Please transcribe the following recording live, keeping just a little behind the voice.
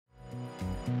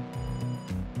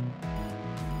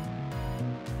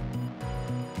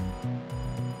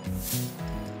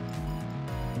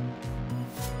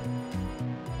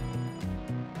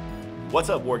What's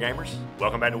up, Wargamers?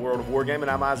 Welcome back to World of Wargaming.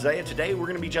 I'm Isaiah. Today we're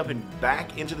going to be jumping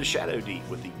back into the Shadow Deep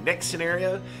with the next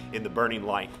scenario in the Burning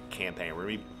Light campaign. We're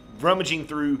going to be rummaging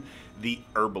through the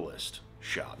Herbalist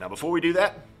shop. Now, before we do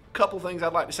that, a couple things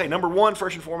I'd like to say. Number one,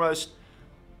 first and foremost,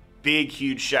 big,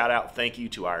 huge shout out, thank you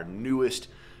to our newest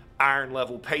Iron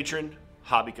level patron,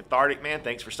 Hobby Cathartic, man.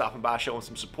 Thanks for stopping by, showing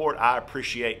some support. I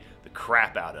appreciate the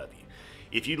crap out of you.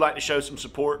 If you'd like to show some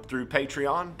support through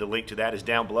Patreon, the link to that is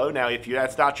down below. Now, if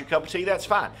that's not your cup of tea, that's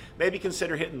fine. Maybe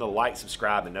consider hitting the like,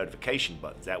 subscribe, and notification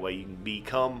buttons. That way you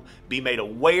can be made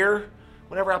aware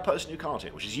whenever I post new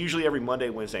content, which is usually every Monday,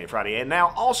 Wednesday, and Friday. And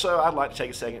now, also, I'd like to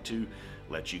take a second to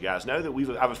let you guys know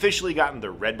that I've officially gotten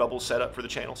the Redbubble set up for the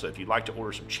channel. So if you'd like to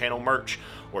order some channel merch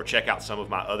or check out some of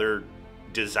my other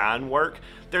design work,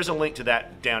 there's a link to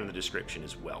that down in the description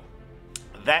as well.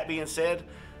 That being said,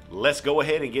 let's go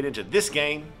ahead and get into this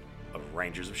game of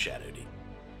Rangers of Shadow Deep.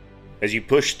 As you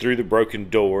push through the broken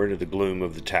door into the gloom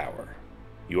of the tower,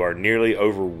 you are nearly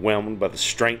overwhelmed by the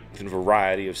strength and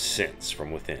variety of scents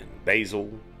from within.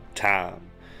 Basil, thyme,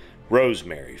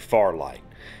 rosemary, farlight,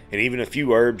 and even a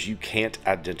few herbs you can't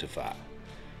identify.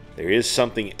 There is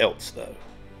something else though,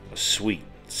 a sweet,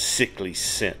 sickly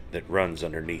scent that runs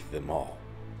underneath them all.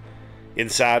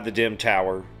 Inside the dim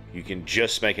tower, you can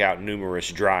just make out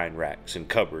numerous drying racks and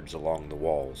cupboards along the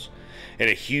walls, and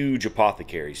a huge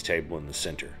apothecary's table in the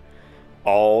center,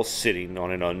 all sitting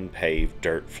on an unpaved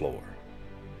dirt floor.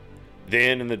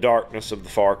 Then, in the darkness of the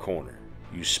far corner,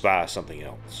 you spy something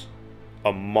else.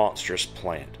 A monstrous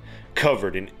plant,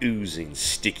 covered in oozing,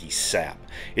 sticky sap,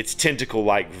 its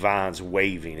tentacle-like vines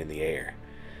waving in the air.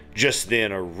 Just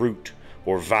then, a root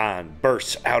or vine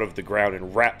bursts out of the ground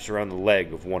and wraps around the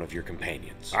leg of one of your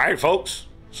companions. All right, folks.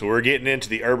 So we're getting into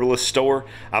the Herbalist store.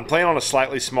 I'm playing on a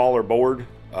slightly smaller board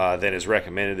than is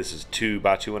recommended. This is 2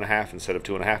 by 2.5 instead of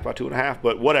 2.5 by 2.5,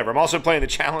 but whatever. I'm also playing the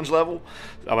challenge level.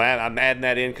 I'm adding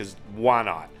that in because why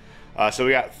not? So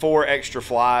we got 4 extra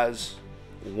flies,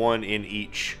 1 in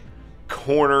each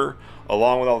corner,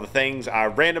 along with all the things. I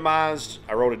randomized.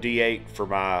 I rolled a D8 for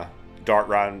my dark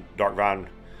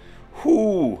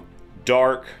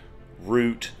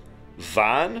root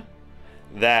vine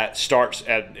that starts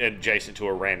adjacent to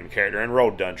a random character, and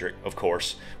rolled Dundrick, of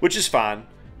course, which is fine.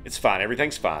 It's fine.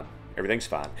 Everything's fine. Everything's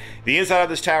fine. The inside of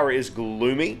this tower is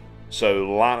gloomy,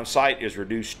 so line of sight is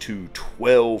reduced to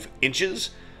 12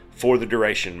 inches for the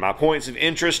duration. My points of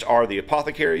interest are the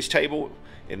apothecary's table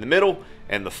in the middle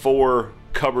and the 4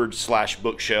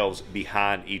 cupboard/bookshelves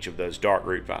behind each of those dark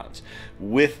root vines.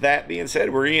 With that being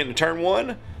said, we're in turn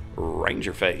 1,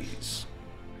 Ranger phase.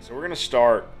 So we're going to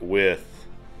start with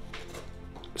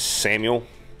Samuel,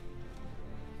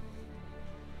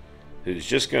 who's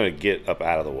just going to get up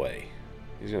out of the way.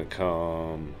 He's going to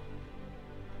come,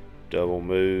 double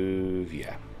move,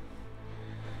 yeah,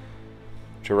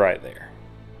 to right there,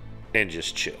 and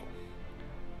just chill.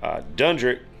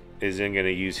 Dundrick is then going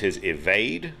to use his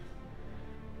evade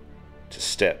to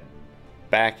step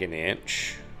back an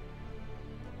inch,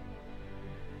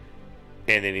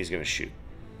 and then he's going to shoot.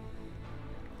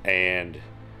 And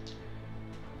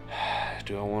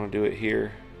do I want to do it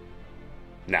here?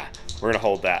 Nah, we're going to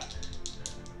hold that.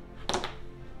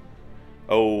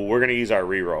 Oh, we're going to use our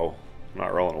reroll. I'm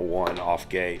not rolling a 1 off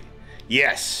gate.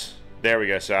 Yes, there we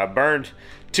go. So I burned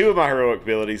 2 of my heroic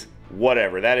abilities.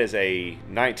 Whatever. That is a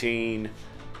 19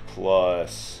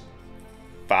 plus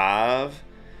 5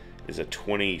 is a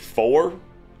 24.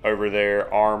 Over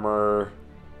there, armor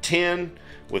 10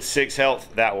 with 6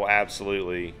 health. That will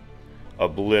absolutely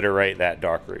obliterate that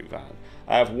dark root vine.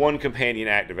 I have 1 companion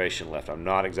activation left. I'm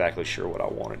not exactly sure what I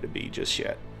want it to be just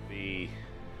yet. The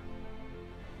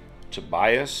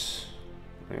Tobias,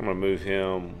 I'm going to move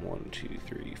him 1, 2,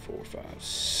 3, 4, 5,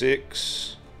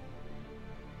 6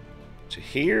 to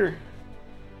here.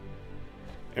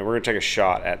 And we're going to take a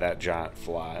shot at that giant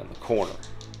fly in the corner.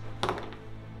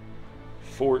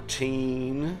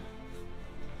 14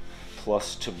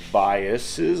 plus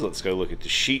Tobias's. Let's go look at the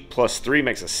sheet. Plus 3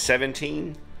 makes a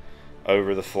 17.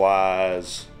 Over the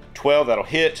flies 12, that'll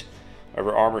hit.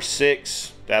 Over armor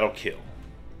 6, that'll kill.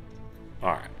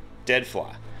 Alright, dead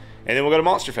fly. And then we'll go to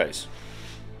monster phase.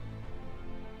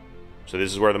 So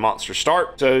this is where the monsters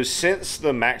start. So since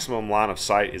the maximum line of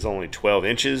sight is only 12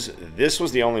 inches, this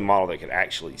was the only model that could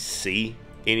actually see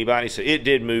anybody. So it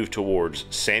did move towards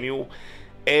Samuel.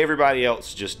 Everybody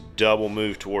else just double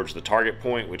moved towards the target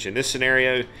point, which in this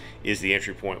scenario is the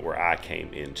entry point where I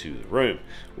came into the room.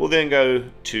 We'll then go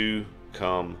to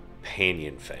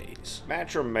companion phase.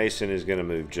 Matrim Mason is going to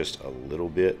move just a little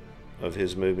bit of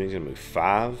his movement. He's going to move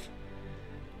 5,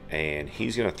 and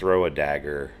he's going to throw a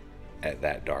dagger at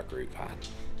that dark root vine.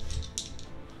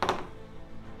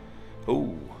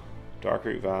 Ooh, Dark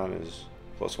Root Vine is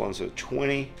 +1, so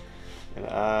 20. And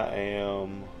I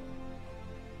am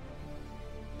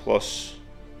 +1.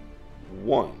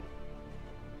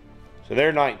 So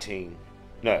they're 19.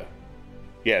 No.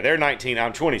 Yeah, they're 19.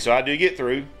 I'm 20. So I do get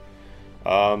through.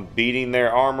 Beating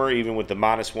their armor, even with the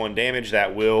 -1 damage,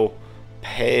 that will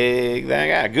peg that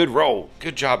guy. Good roll.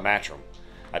 Good job, Matchram.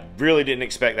 I really didn't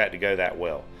expect that to go that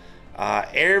well.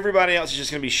 Everybody else is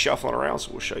just going to be shuffling around,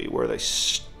 so we'll show you where they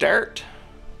start.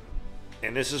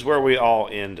 And this is where we all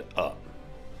end up.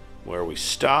 Where we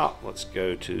stop, let's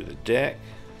go to the deck,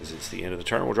 because it's the end of the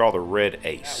turn. We'll draw the red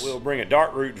ace. We'll bring a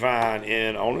Dark Root Vine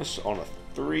in on us. On a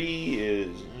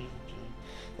 3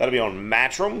 that'll be on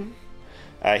Matchram.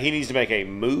 He needs to make a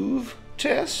move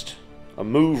test. A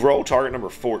move roll, target number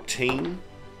 14.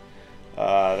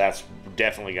 That's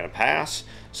definitely going to pass.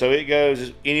 So it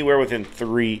goes anywhere within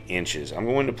 3 inches. I'm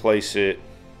going to place it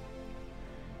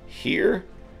here.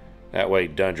 That way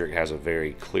Dundrick has a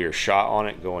very clear shot on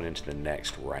it going into the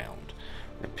next round.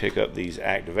 We're going to pick up these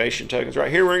activation tokens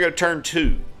right here. We're going to go turn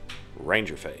 2.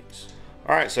 Ranger phase.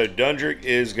 Alright, so Dundrick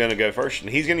is going to go first. And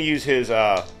he's going to use his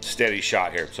steady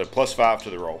shot here. So +5 to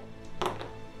the roll.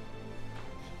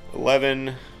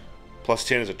 11 plus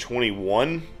 10 is a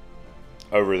 21.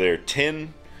 Over there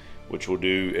 10, which will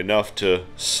do enough to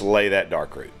slay that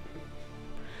Dark Root.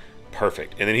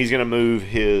 Perfect. And then he's going to move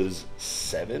his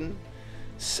 7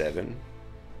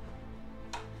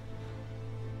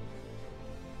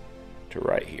 to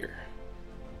right here.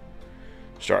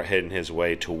 Start heading his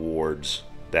way towards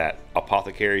that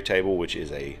apothecary table, which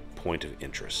is a point of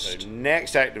interest. So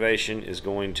next activation is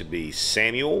going to be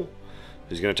Samuel,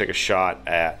 who's going to take a shot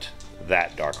at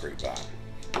that Dark Root Vine.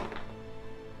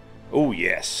 Oh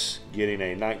yes, getting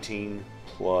a 19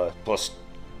 plus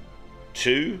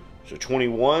 2, so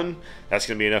 21. That's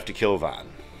going to be enough to kill Vine.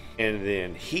 And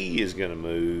then he is going to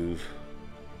move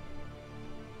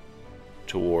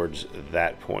towards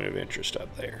that point of interest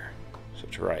up there. So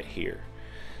it's right here.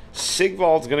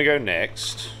 Sigvald's going to go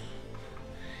next.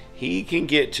 He can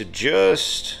get to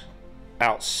just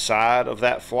outside of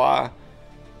that fly,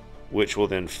 which will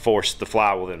then force, the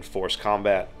fly will then force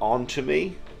combat onto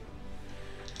me.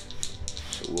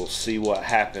 So we'll see what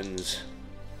happens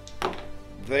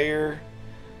there.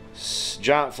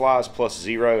 Giant flies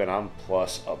 +0, and I'm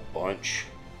plus a bunch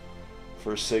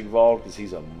for Sigvald because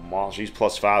he's a monster. He's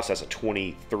 +5, so that's a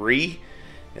 23.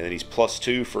 And then he's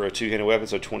 +2 for a 2-handed weapon,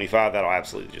 so 25. That'll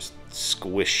absolutely just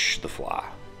squish the fly.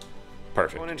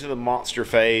 Perfect. Going into the monster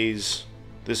phase,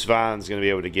 this Vine's going to be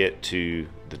able to get to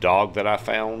the dog that I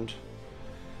found.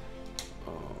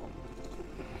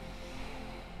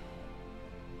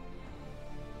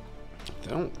 I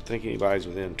don't think anybody's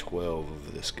within 12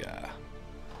 of this guy.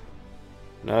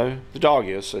 No, the dog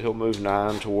is, so he'll move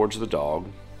 9 towards the dog.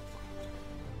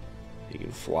 He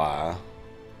can fly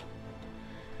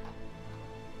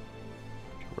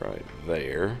right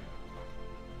there.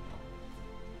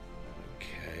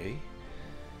 Okay.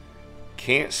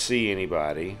 Can't see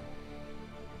anybody.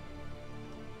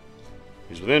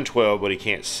 He's within 12, but he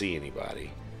can't see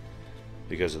anybody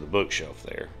because of the bookshelf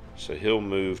there. So he'll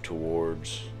move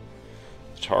towards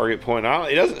the target point.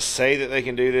 It doesn't say that they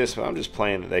can do this, but I'm just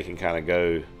playing that they can kind of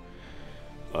go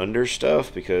under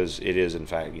stuff because it is, in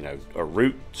fact, you know, a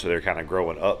root, so they're kind of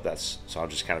growing up. So I'm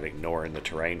just kind of ignoring the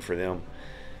terrain for them.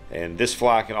 And this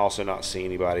fly can also not see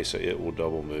anybody, so it will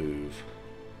double move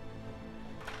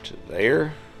to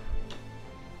there,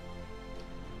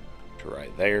 to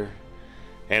right there.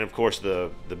 And of course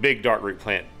the big dark root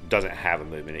plant doesn't have a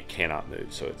movement. It cannot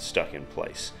move, so it's stuck in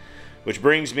place. Which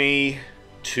brings me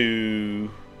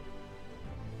to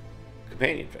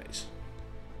companion phase.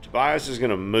 Tobias is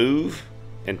going to move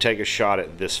and take a shot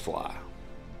at this fly.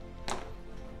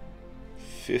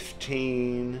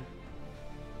 15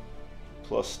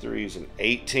 plus 3 is an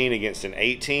 18. Against an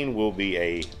 18 will be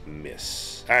a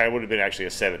miss. It would have been actually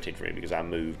a 17 for me because I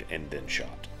moved and then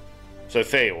shot. So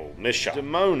fail, miss shot.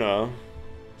 Demona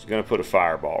is going to put a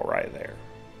fireball right there.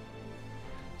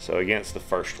 So against the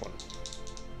first one.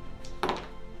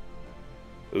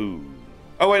 Ooh.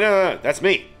 Oh wait, no, that's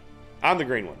me. I'm the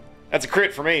green one. That's a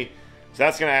crit for me. So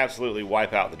that's going to absolutely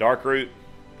wipe out the dark root.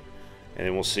 And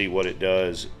then we'll see what it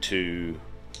does to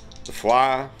the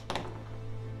fly.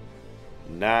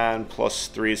 9 plus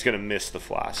 3 is going to miss the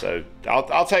fly. So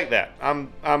I'll take that.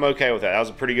 I'm okay with that. That was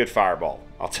a pretty good fireball.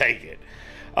 I'll take it.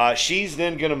 She's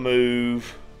then going to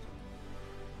move.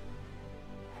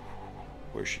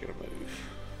 Where's she going to move?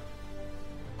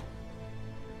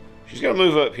 She's going to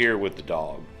move up here with the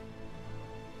dog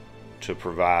to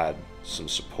provide some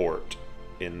support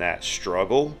in that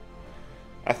struggle,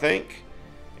 I think.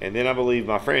 And then I believe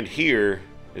my friend here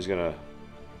is going to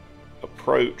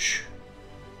approach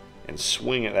and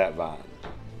swing at that vine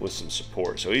with some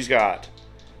support. So he's got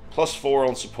 +4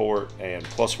 on support and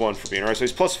 +1 for being right. So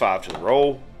he's +5 to the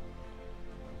roll.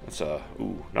 That's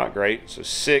ooh, not great. So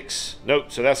 6.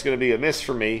 Nope. So that's going to be a miss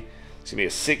for me. It's going to be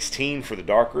a 16 for the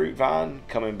Darkroot Vine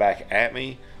coming back at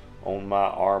me on my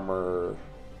armor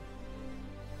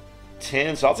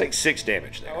 10. So I'll take 6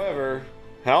 damage there.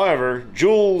 However,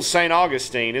 Jules St.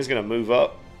 Augustine is going to move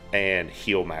up and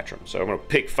heal Matrim. So I'm going to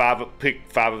pick five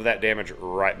of that damage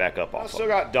right back up off. I still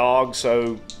got Dog,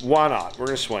 so why not? We're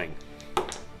going to swing.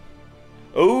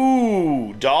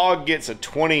 Ooh, Dog gets a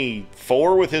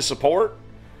 24 with his support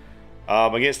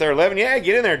against their 11. Yeah,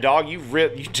 get in there, Dog. You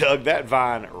dug that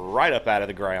vine right up out of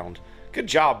the ground. Good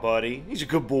job, buddy. He's a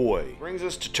good boy. Brings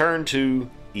us to turn 2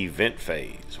 event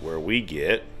phase, where we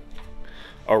get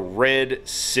a red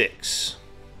 6.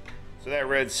 So that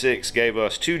red 6 gave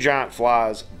us 2 giant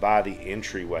flies by the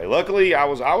entryway. Luckily, I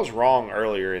was wrong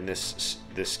earlier in this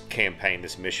campaign,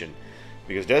 this mission,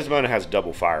 because Desdemona has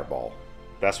double fireball.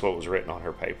 That's what was written on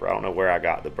her paper. I don't know where I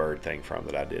got the bird thing from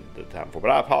that I did the time before,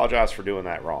 but I apologize for doing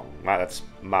that wrong. That's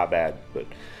my bad, but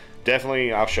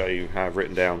definitely I'll show you how I've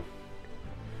written down.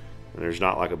 And there's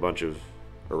not like a bunch of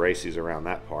erases around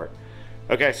that part.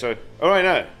 Okay, so, oh I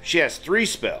know, she has 3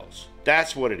 spells.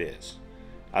 That's what it is.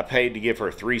 I paid to give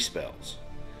her 3 spells.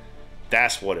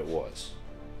 That's what it was.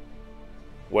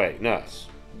 Wait, no.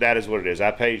 That is what it is.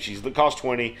 I paid, she's cost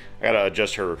 20. I gotta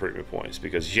adjust her recruitment points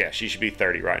because, yeah, she should be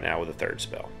 30 right now with a 3rd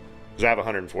spell. Because I have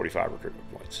 145 recruitment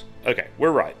points. Okay,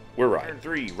 we're right. We're right. Turn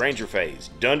 3, Ranger phase.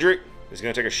 Dundrick is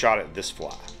gonna take a shot at this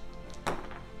fly.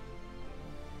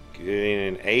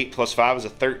 Getting an 8 + 5 is a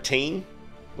 13,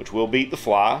 which will beat the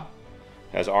fly.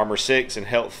 Has armor 6 and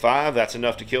health 5. That's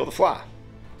enough to kill the fly.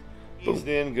 He's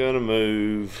then going to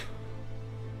move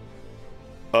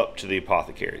up to the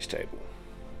apothecary's table.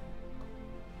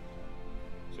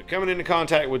 So coming into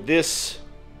contact with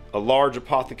a large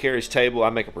apothecary's table, I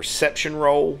make a perception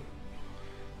roll.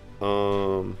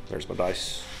 There's my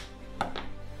dice.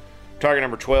 Target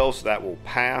number 12, so that will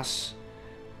pass.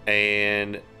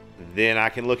 And then I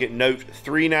can look at note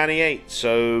 398,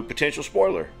 so potential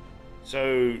spoiler.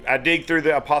 So I dig through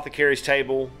the apothecary's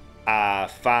table. I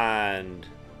find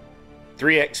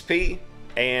 3 XP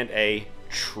and a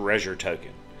treasure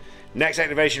token. Next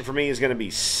activation for me is going to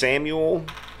be Samuel,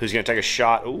 who's going to take a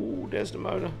shot. Ooh,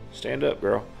 Desdemona, stand up,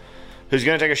 girl. Who's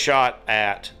going to take a shot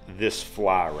at this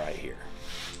fly right here.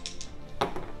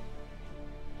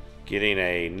 Getting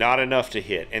a not enough to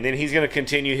hit. And then he's going to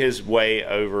continue his way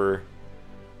over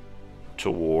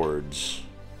towards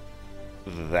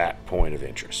that point of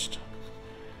interest.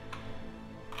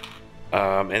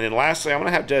 And then lastly, I'm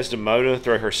going to have Desdemona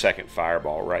throw her 2nd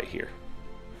fireball right here.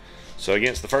 So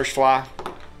against the first fly,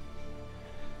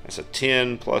 that's a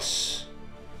 10 +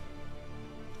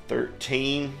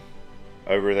 13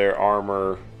 over their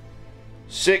armor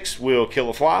 6 will kill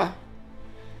a fly.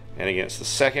 And against the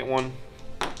second one,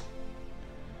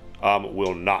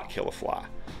 will not kill a fly.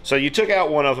 So you took out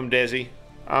one of them, Desi.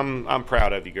 I'm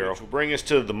proud of you, girl. Which will bring us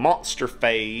to the monster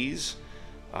phase.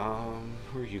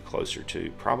 Who are you closer to?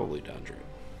 Probably Dundrick.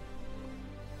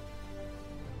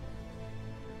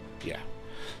 Yeah.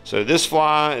 So this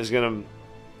fly is going to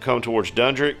come towards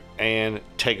Dundrick and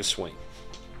take a swing.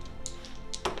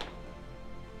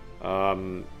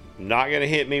 Not going to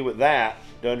hit me with that.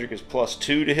 Dundrick is +2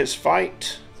 to his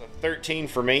fight. It's a 13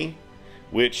 for me,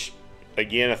 which,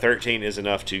 again, a 13 is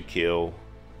enough to kill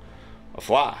a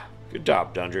fly. Good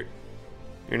job, Dundrick.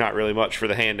 You're not really much for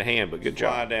the hand-to-hand, but good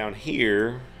job. Fly down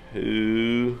here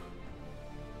who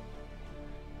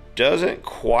doesn't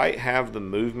quite have the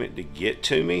movement to get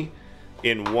to me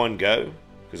in one go,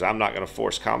 because I'm not going to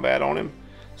force combat on him.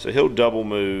 So he'll double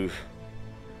move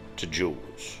to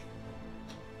Jules.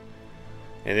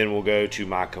 And then we'll go to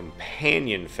my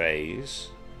companion phase,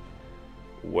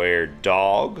 where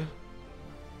Dog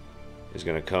is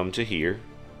going to come to here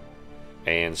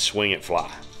and swing at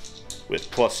fly with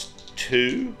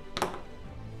 +2.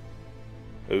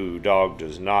 Ooh, Dog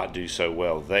does not do so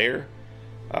well there.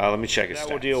 Let me check his stats.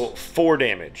 That will deal 4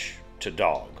 damage to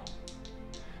Dog.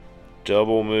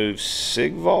 Double move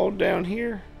Sigvald down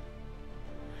here,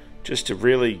 just to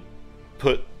really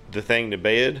put the thing to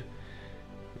bed.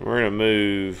 We're going to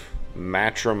move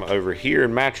Matrim over here,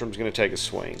 and Matrim's going to take a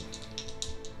swing.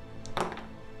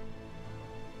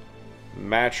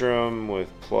 Matrim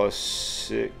with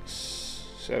 +6,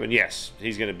 7. Yes,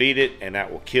 he's going to beat it, and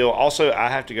that will kill. Also, I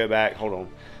have to go back. Hold on.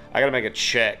 I got to make a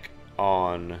check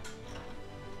on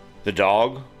the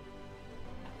Dog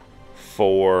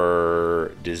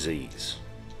for disease.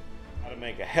 Got to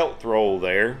make a health roll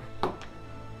there.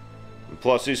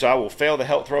 +2, so I will fail the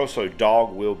health throw, so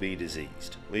dog will be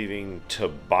diseased. Leaving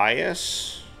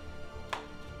Tobias,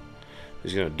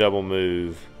 who's going to double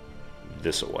move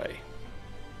this away.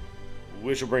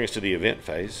 Which will bring us to the event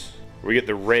phase. We get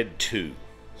the red 2.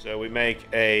 So we make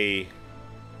a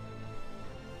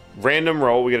random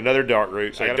roll. We get another dark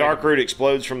root. So a dark root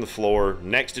explodes from the floor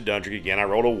next to Dundrick again. I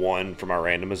rolled a 1 for my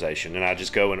randomization, and I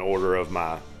just go in order of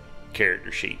my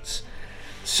character sheets.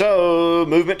 So,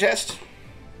 movement test.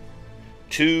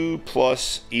 2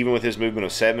 plus, even with his movement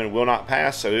of 7, will not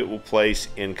pass, so it will place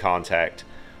in contact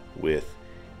with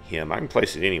him. I can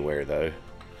place it anywhere, though.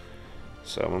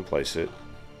 So I'm going to place it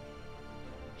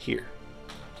here.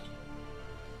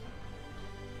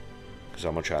 Because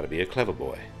I'm going to try to be a clever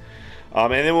boy.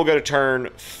 And then we'll go to turn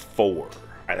 4. All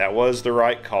right, that was the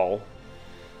right call.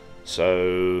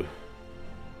 So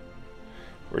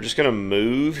we're just going to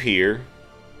move here,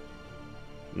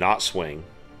 not swing.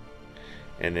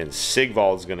 And then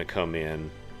Sigvald's going to come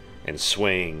in and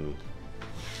swing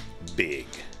big.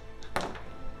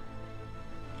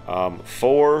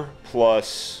 4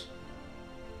 plus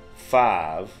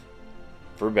 5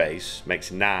 for base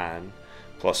makes 9,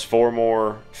 plus 4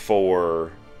 more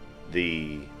for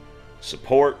the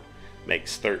support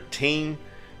makes 13,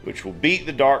 which will beat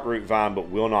the Dark Root Vine but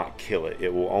will not kill it.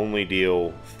 It will only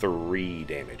deal 3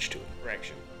 damage to it.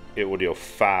 Correction. It will deal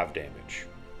 5 damage.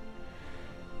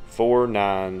 4,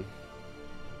 9,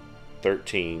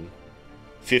 13,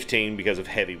 15 because of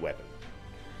heavy weapon.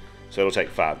 So it'll take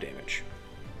 5 damage.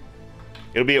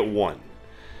 It'll be at 1.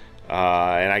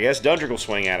 And I guess Dundrick will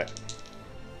swing at it.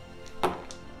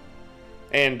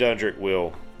 And Dundrick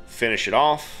will finish it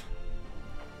off.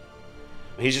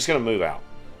 He's just going to move out.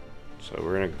 So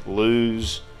we're going to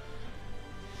lose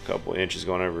a couple inches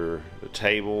going over the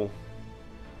table.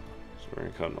 So we're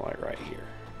going to come to like right here.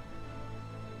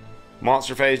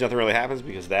 Monster phase, nothing really happens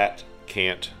because that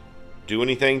can't do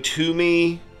anything to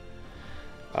me.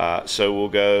 So we'll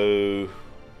go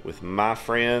with my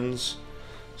friends.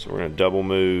 So we're going to double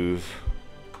move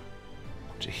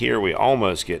to here. We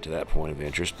almost get to that point of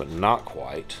interest, but not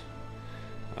quite.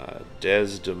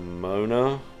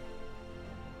 Desdemona.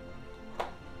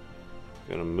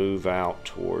 Going to move out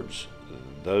towards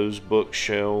those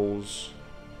bookshelves.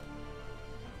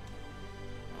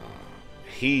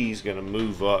 He's going to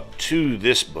move up to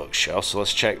this bookshelf, so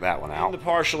let's check that one out. In the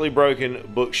partially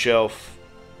broken bookshelf.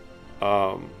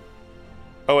 Oh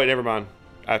wait, never mind.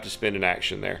 I have to spend an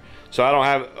action there. So I don't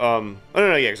have, oh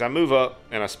no, yeah, because I move up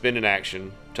and I spend an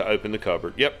action to open the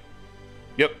cupboard. Yep.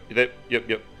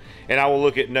 And I will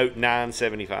look at note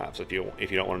 975. So if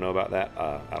you don't want to know about that,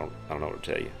 I don't know what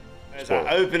to tell you. As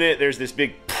I open it, there's this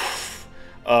big poof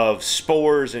of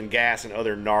spores and gas and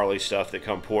other gnarly stuff that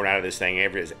come pouring out of this thing.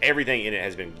 Everything in it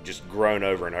has been just grown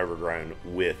over and overgrown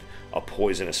with a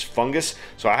poisonous fungus.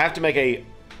 So I have to make a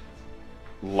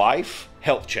life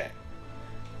health check.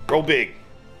 Roll big.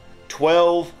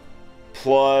 12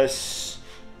 plus,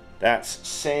 that's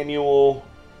Samuel,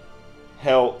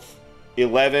 health,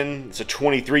 11. It's a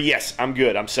 23. Yes, I'm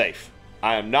good. I'm safe.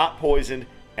 I am not poisoned,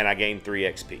 and I gain 3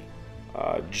 XP.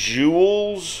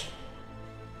 Jules.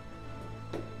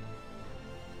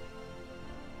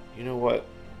 You know what?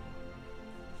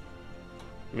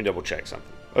 Let me double check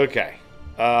something. Okay.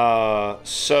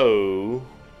 So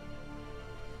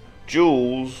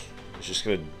Jules is just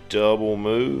going to double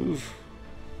move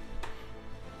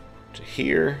to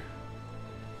here,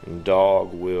 and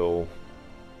dog will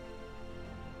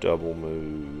double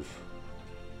move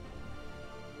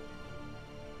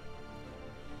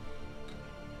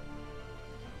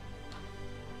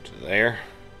to there.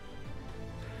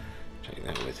 Take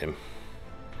that with him.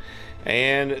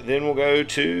 And then we'll go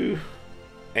to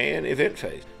an event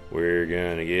phase. We're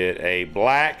going to get a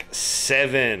black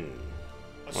 7.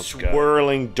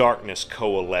 Swirling darkness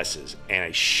coalesces and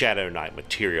a shadow knight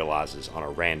materializes on a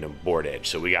random board edge.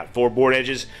 So we got 4 board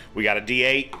edges. We got a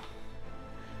D8.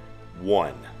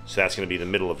 1. So that's going to be the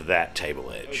middle of that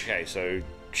table edge. Okay, so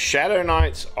shadow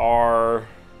knights are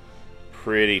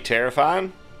pretty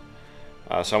terrifying.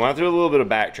 So I'm going to do a little bit of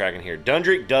backtracking here.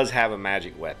 Dundrick does have a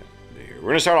magic weapon. We're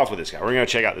going to start off with this guy. We're going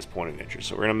to check out this point of interest.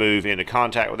 So we're going to move into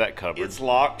contact with that cupboard. It's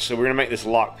locked, so we're going to make this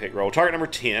lockpick roll. Target number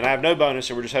 10. I have no bonus,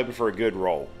 so we're just hoping for a good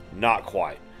roll. Not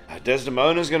quite.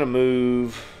 Desdemona's going to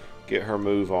move, get her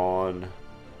move on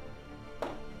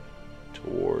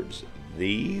towards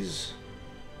these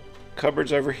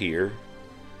cupboards over here.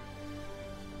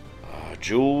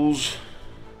 Jules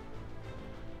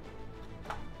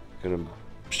going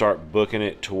to start booking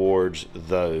it towards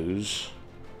those.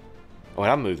 Oh,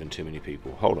 I'm moving too many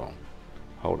people. Hold on.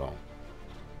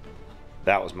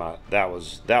 That was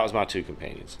my 2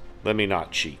 companions. Let me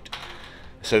not cheat.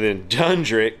 So then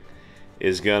Dundrick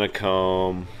is gonna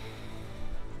come.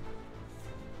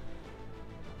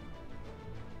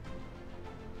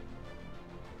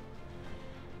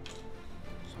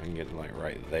 So I can get like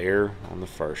right there on the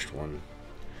first one.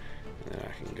 And then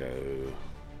I can go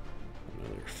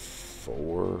another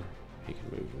 4. He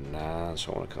can move 9,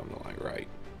 so I want to come to like right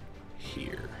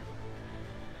here.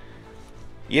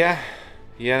 Yeah,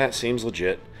 that seems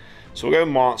legit. So we'll go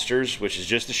monsters, which is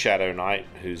just the Shadow Knight,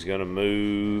 who's gonna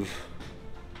move.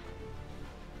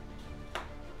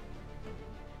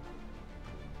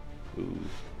 Ooh,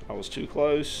 I was too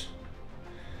close.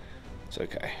 It's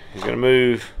okay. He's gonna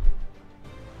move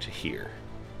to here.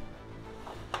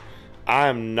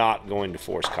 I'm not going to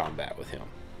force combat with him.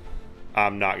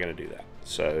 I'm not going to do that.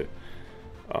 So,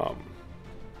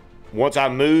 once I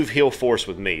move, he'll force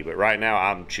with me. But right now,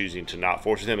 I'm choosing to not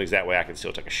force with him, because that way I can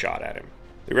still take a shot at him.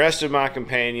 The rest of my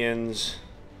companions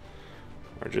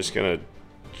are just going to...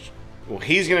 Well,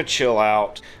 he's going to chill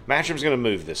out. Matchroom's going to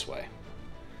move this way.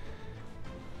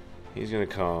 He's going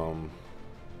to come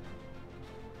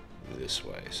this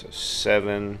way. So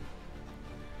 7.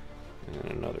 And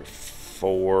then another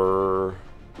 4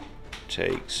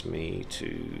 takes me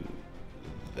to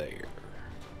there.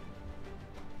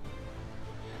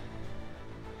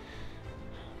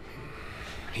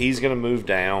 He's gonna move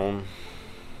down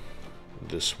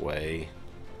this way.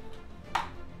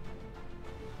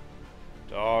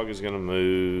 Dog is gonna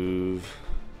move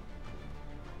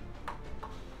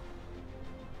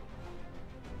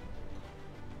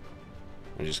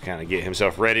and just kind of get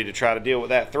himself ready to try to deal with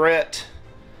that threat.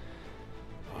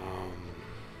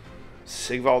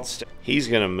 Sigvald, he's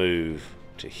gonna move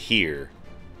to here,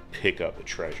 pick up a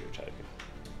treasure token.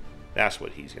 That's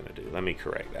what he's gonna do. Let me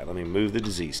correct that. Let me move the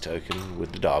disease token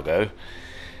with the doggo,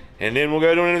 and then we'll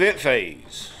go to an event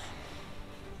phase.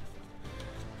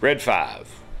 Red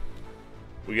 5.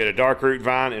 We get a dark root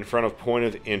vine in front of point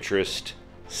of interest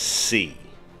C,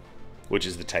 which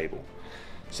is the table.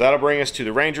 So that'll bring us to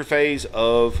the ranger phase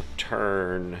of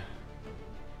turn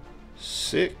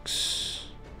 6.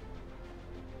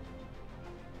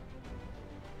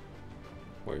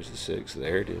 Where's the 6?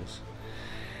 There it is.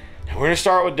 And we're going to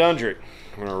start with Dundrick.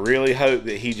 We're going to really hope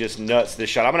that he just nuts this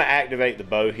shot. I'm going to activate the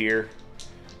bow here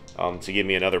to give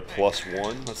me another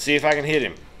 +1. Let's see if I can hit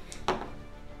him.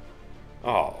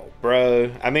 Oh,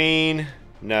 bro. I mean,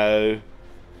 no.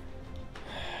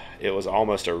 It was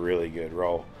almost a really good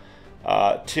roll.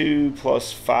 2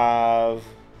 + 5,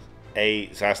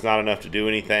 8. So that's not enough to do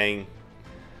anything.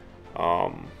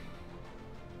 I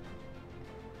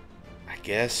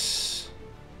guess...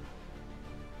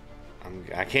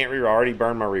 I can't reroll. I already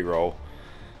burned my reroll.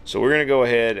 So we're going to go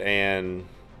ahead and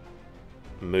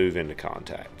move into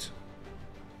contact.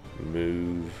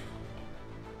 Move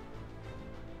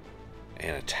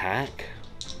and attack.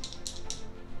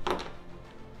 A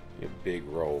big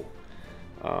roll.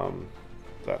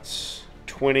 That's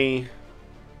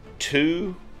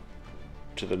 22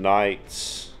 to the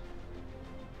Knights.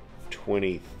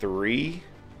 23. Is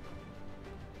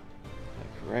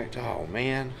that correct? Oh,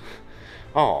 man.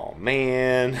 Oh,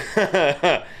 man.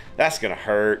 That's going to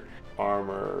hurt.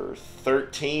 Armor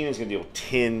 13 is going to deal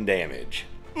 10 damage.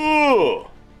 Ooh.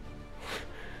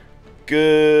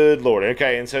 Good Lord.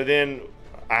 Okay, and so then,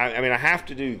 I mean, I have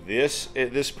to do this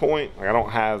at this point. Like, I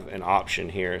don't have an option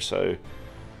here, so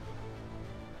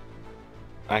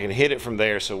I can hit it from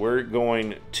there. So we're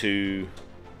going to...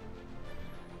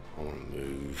 I want to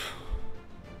move.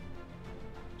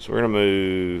 So we're going to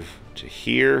move to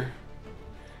here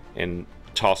and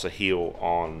toss a heal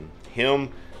on him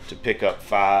to pick up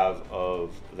 5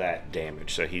 of that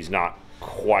damage, so he's not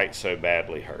quite so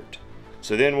badly hurt.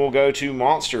 So then we'll go to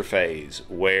monster phase,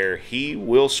 where he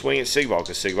will swing at Sigvald,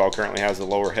 because Sigvald currently has the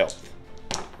lower health.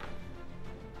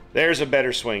 There's a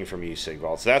better swing from you,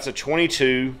 Sigvald. So that's a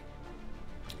 22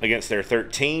 against their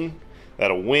 13.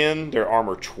 That'll win. Their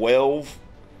armor 12.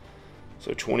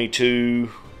 So 22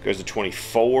 goes to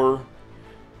 24,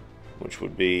 which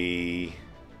would be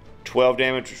 12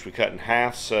 damage, which we cut in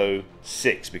half, so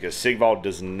 6, because Sigvald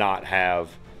does not have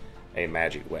a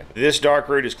magic weapon. This dark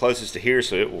root is closest to here,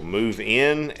 so it will move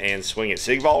in and swing at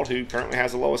Sigvald, who currently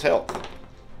has the lowest health.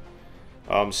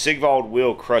 Sigvald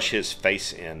will crush his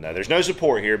face in. There's no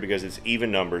support here because it's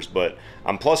even numbers, but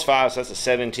I'm +5, so that's a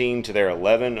 17 to their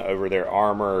 11 over their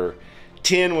armor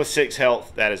 10 with 6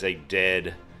 health. That is a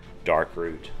dead dark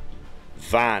root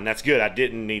vine. That's good. I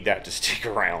didn't need that to stick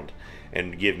around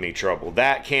and give me trouble.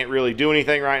 That can't really do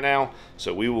anything right now,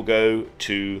 so we will go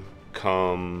to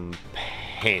companions.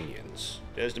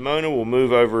 Desdemona will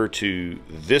move over to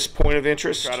this point of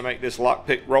interest. Try to make this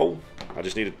lockpick roll. I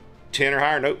just need a 10 or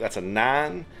higher. Nope, that's a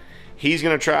 9. He's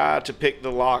going to try to pick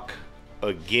the lock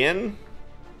again.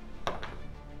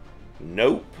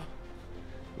 Nope.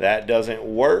 That doesn't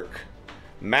work.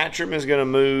 Matrim is going to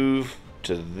move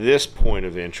to this point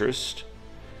of interest,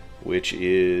 which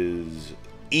is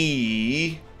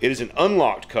E. It is an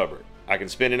unlocked cupboard. I can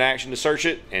spend an action to search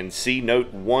it and see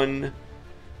note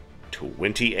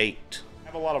 128. I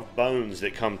have a lot of bones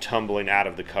that come tumbling out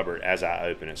of the cupboard as I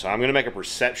open it. So I'm going to make a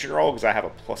perception roll because I have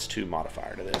a +2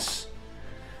 modifier to this.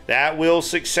 That will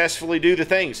successfully do the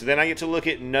thing. So then I get to look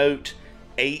at note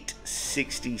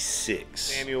 866.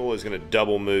 Samuel is going to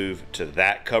double move to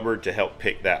that cupboard to help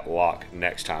pick that lock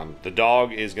next time. The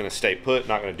dog is going to stay put,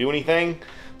 not going to do anything.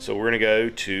 So we're going to go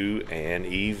to an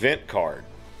event card.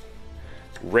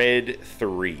 Red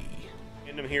 3.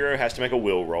 Random hero has to make a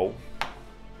will roll.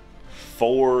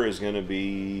 4 is going to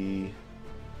be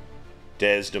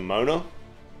Desdemona,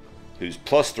 who's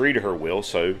 +3 to her will,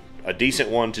 so a decent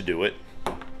one to do it.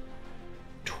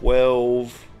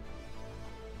 12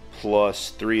 plus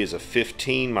 3 is a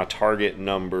 15. My target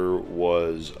number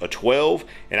was a 12,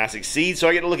 and I succeed, so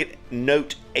I get to look at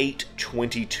note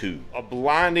 822. A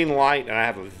blinding light, and I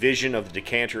have a vision of the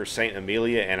decanter of St.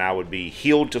 Amelia, and I would be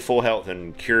healed to full health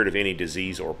and cured of any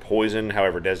disease or poison.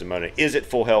 However, Desdemona is at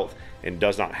full health and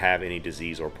does not have any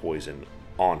disease or poison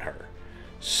on her.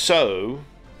 So,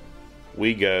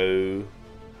 we go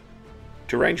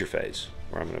to Ranger phase,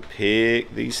 where I'm going to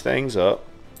pick these things up.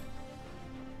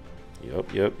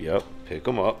 Yep. Pick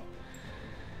them up.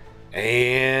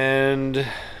 And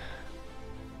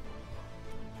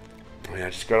I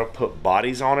just got to put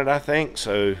bodies on it, I think.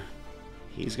 So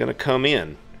he's going to come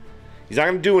in. He's not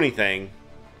going to do anything.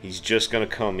 He's just going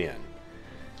to come in.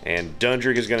 And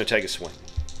Dundrick is going to take a swing.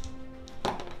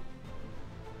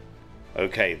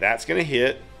 Okay, that's going to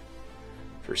hit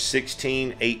for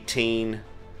 16, 18,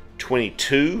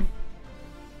 22.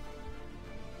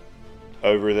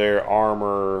 Over there,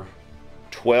 armor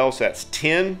 12, so that's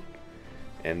 10.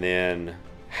 And then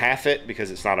half it,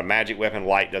 because it's not a magic weapon.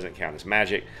 Light doesn't count as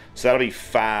magic. So that'll be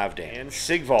 5 damage. And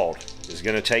Sigvald is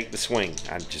going to take the swing.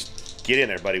 Just get in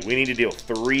there, buddy. We need to deal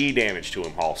 3 damage to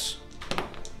him, Hoss.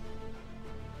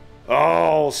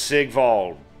 Oh,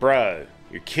 Sigvald. Bro,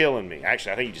 you're killing me.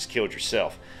 Actually, I think you just killed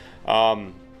yourself.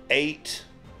 8.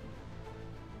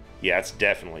 Yeah, it's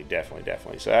definitely.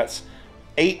 So that's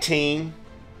 18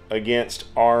 against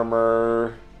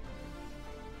armor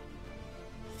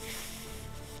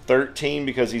 13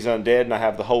 because he's undead and I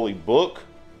have the Holy Book.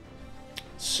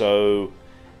 So,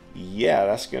 yeah,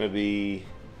 that's going to be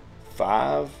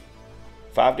 5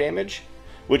 damage,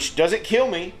 which doesn't kill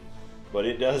me, but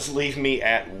it does leave me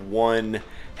at 1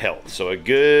 health. So a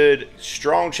good,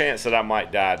 strong chance that I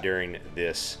might die during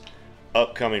this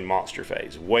upcoming monster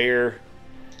phase, where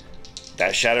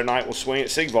that Shadow Knight will swing at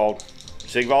Sigvald.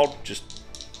 Sigvald, just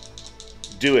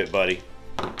do it, buddy.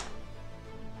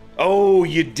 Oh,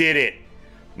 you did it.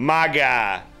 My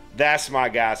guy. That's my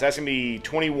guy. So that's going to be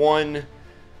 21,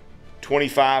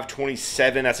 25,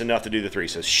 27. That's enough to do the 3.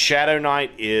 So Shadow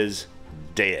Knight is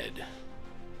dead.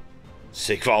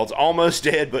 Sigvald's almost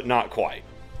dead, but not quite.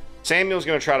 Samuel's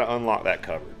going to try to unlock that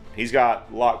cupboard. He's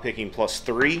got lockpicking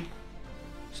 +3.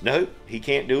 So nope, he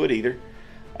can't do it either.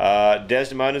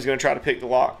 Desdemona's going to try to pick the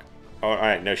lock. Oh, all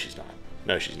right, no, she's not.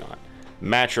 No, she's not.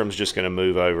 Matrim's just going to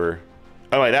move over.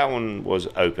 Oh, wait, that one was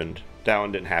opened. That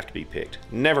one didn't have to be picked.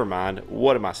 Never mind.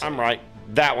 What am I saying? I'm right.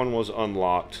 That one was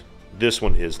unlocked. This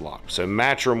one is locked. So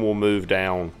Matrim will move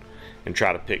down and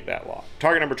try to pick that lock.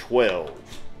 Target number 12.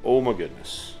 Oh, my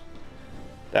goodness.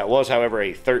 That was, however,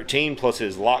 a 13 plus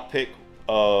his lockpick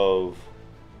of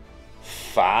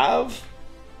 5.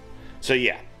 So,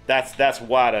 yeah. That's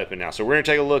wide open now. So we're going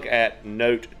to take a look at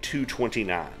note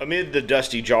 229. Amid the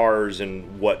dusty jars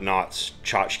and whatnots,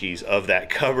 tchotchkes of that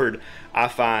cupboard, I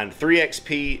find 3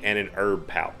 XP and an herb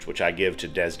pouch, which I give to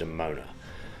Desdemona.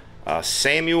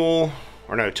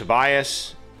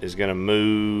 Tobias is going to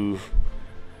move.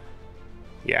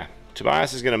 Yeah,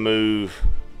 Tobias is going to move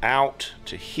out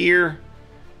to here.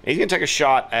 He's going to take a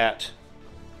shot at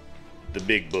the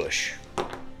big bush.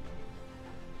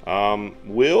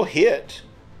 Will hit,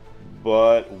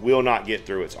 but will not get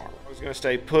through its armor. I was going to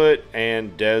stay put,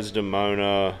 and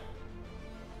Desdemona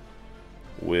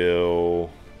will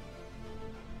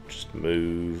just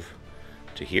move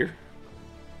to here,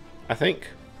 I think.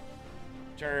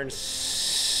 Turn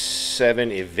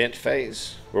 7 event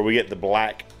phase, where we get the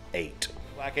black 8.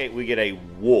 Black 8, we get a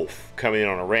wolf coming in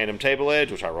on a random table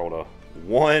edge, which I rolled a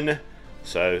 1.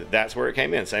 So that's where it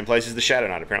came in. Same place as the Shadow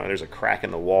Knight. Apparently there's a crack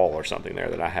in the wall or something there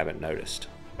that I haven't noticed.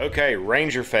 Okay,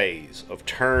 Ranger phase of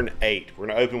turn 8. We're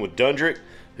going to open with Dundrick,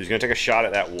 who's going to take a shot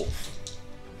at that wolf.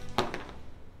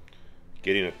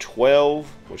 getting a 12,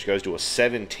 which goes to a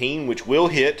 17, which will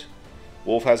hit.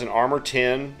 Wolf has an armor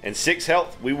 10 and 6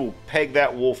 health. We will peg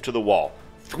that wolf to the wall.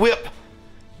 Thwip,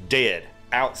 dead.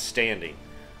 Outstanding.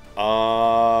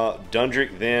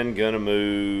 Dundrick then gonna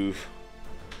move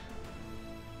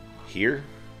here.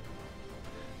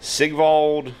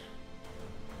 Sigvald,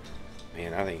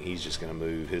 man, I think he's just gonna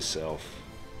move himself.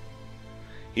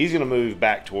 He's gonna move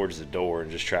back towards the door and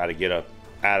just try to get up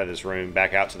out of this room,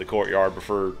 back out to the courtyard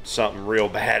before something real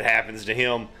bad happens to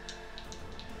him.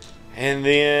 And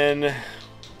then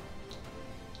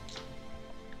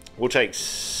we'll take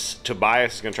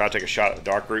Tobias is gonna try to take a shot at the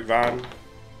Dark Root Vine.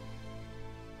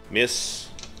 Miss.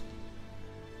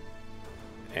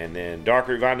 And then Dark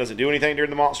Root Vine doesn't do anything during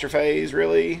the monster phase,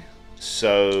 really.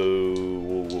 So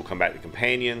we'll come back to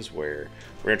Companions, where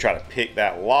we're gonna try to pick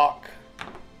that lock.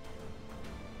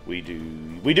 We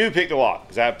do pick the lock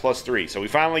because I have +3. So we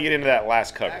finally get into that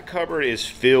last cupboard. That cupboard is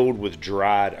filled with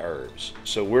dried herbs.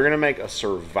 So we're gonna make a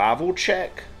survival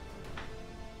check,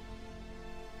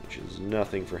 which is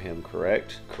nothing for him.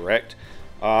 Correct.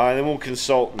 And then we'll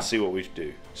consult and see what we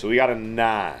do. So we got a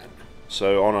 9.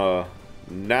 So on a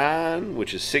 9,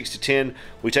 which is 6 to 10,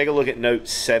 we take a look at note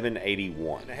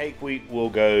 781. The Hakeweek will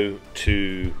go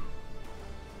to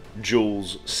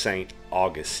Jules St.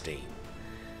 Augustine.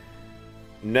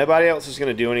 Nobody else is going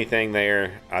to do anything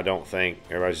there, I don't think.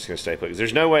 Everybody's just going to stay put. Because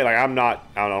there's no way, like, I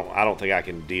don't think I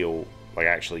can deal, like,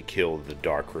 actually kill the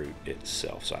Dark Root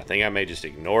itself. So I think I may just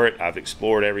ignore it. I've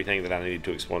explored everything that I needed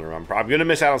to explore in the room. I'm probably going to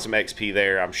miss out on some XP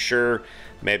there, I'm sure.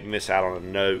 Maybe miss out on a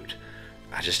note.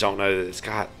 I just don't know that it's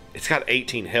got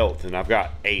 18 health, and I've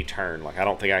got a turn. Like, I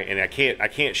don't think I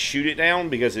can't shoot it down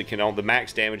because it can, the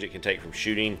max damage it can take from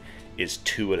shooting is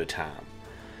 2 at a time.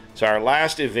 So our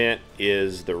last event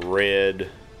is the red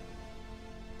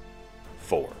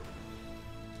 4.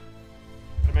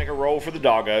 I'm gonna make a roll for the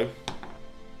doggo.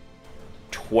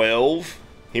 12.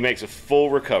 He makes a full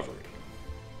recovery.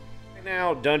 Right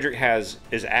now, Dundrick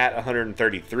is at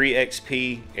 133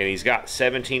 XP, and he's got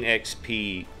 17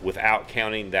 XP without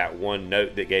counting that one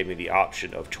note that gave me the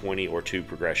option of 20 or 2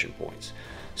 progression points.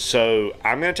 So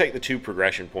I'm going to take the 2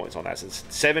 progression points on that. Since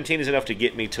 17 is enough to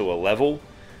get me to a level,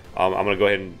 I'm going to go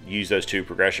ahead and use those 2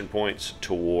 progression points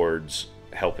towards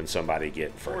helping somebody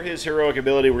get further. For his heroic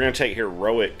ability, we're going to take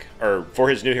for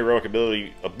his new heroic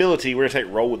ability, we're going to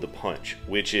take Roll with the Punch,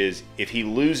 which is if he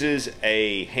loses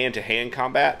a hand-to-hand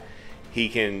combat, he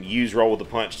can use Roll with the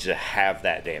Punch to have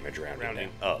that damage rounding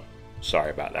up. Sorry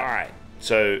about that. All right,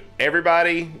 so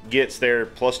everybody gets their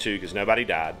 +2 because nobody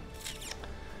died.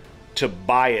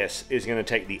 Tobias is going to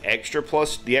take the extra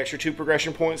 2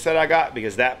 progression points that I got,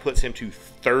 because that puts him to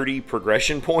 30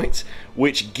 progression points,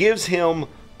 which gives him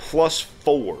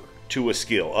 +4 to a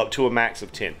skill, up to a max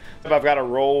of 10. I've got a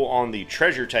roll on the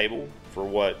treasure table for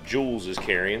what Jules is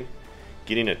carrying,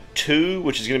 getting a 2,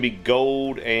 which is going to be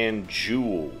gold and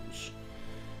jewels.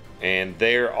 And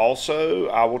there also,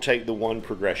 I will take the 1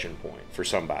 progression point for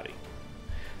somebody.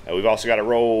 We've also got a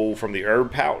roll from the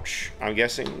herb pouch, I'm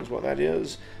guessing is what that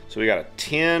is. So we got a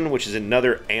 10, which is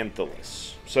another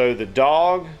Anthelus. So the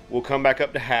dog will come back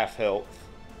up to half health,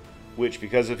 which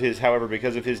because of his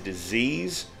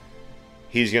disease,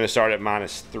 he's going to start at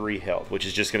 -3 health, which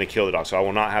is just going to kill the dog. So I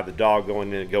will not have the dog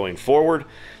going forward.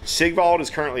 Sigvald is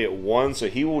currently at 1, so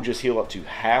he will just heal up to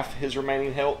half his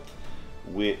remaining health,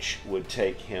 which would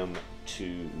take him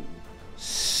to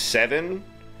 7.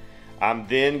 I'm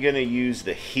then going to use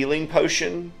the healing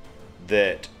potion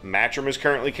that Matrim is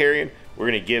currently carrying. We're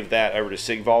going to give that over to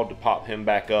Sigvald to pop him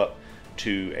back up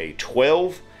to a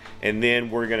 12. And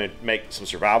then we're going to make some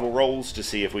survival rolls to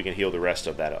see if we can heal the rest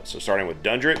of that up. So starting with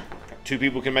Dundrick, 2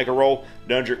 people can make a roll.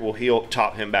 Dundrick will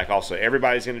top him back also.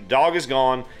 Everybody's going to, dog is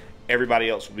gone. Everybody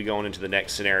else will be going into the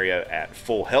next scenario at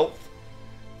full health.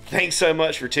 Thanks so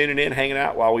much for tuning in, hanging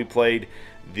out while we played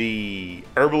the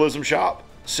Herbalism Shop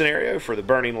scenario for the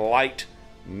Burning Light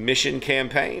mission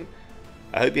campaign.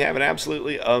 I hope you have an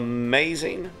absolutely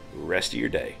amazing rest of your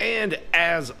day. And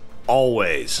as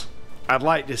always, I'd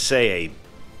like to say a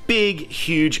big,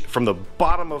 huge, from the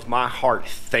bottom of my heart,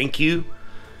 thank you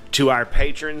to our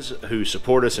patrons who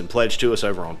support us and pledge to us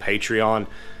over on Patreon.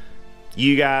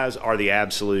 You guys are the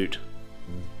absolute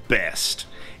best.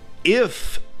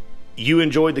 If you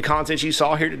enjoyed the content you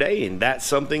saw here today and that's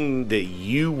something that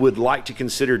you would like to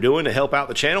consider doing to help out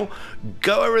the channel,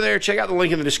 go over there, check out the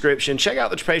link in the description, check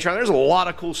out the Patreon. There's a lot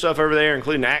of cool stuff over there,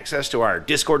 including access to our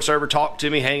Discord server, talk to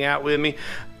me, hang out with me,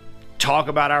 talk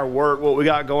about our work, what we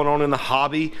got going on in the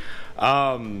hobby,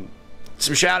 some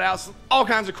shout outs, all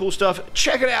kinds of cool stuff.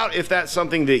 Check it out if that's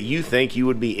something that you think you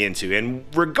would be into. And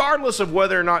regardless of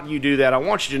whether or not you do that, I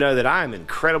want you to know that I am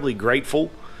incredibly grateful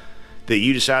that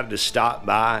you decided to stop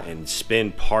by and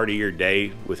spend part of your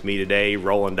day with me today,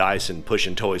 rolling dice and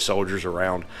pushing toy soldiers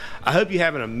around. I hope you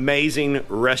have an amazing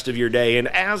rest of your day, and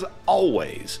as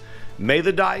always, may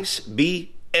the dice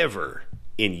be ever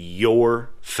in your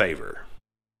favor.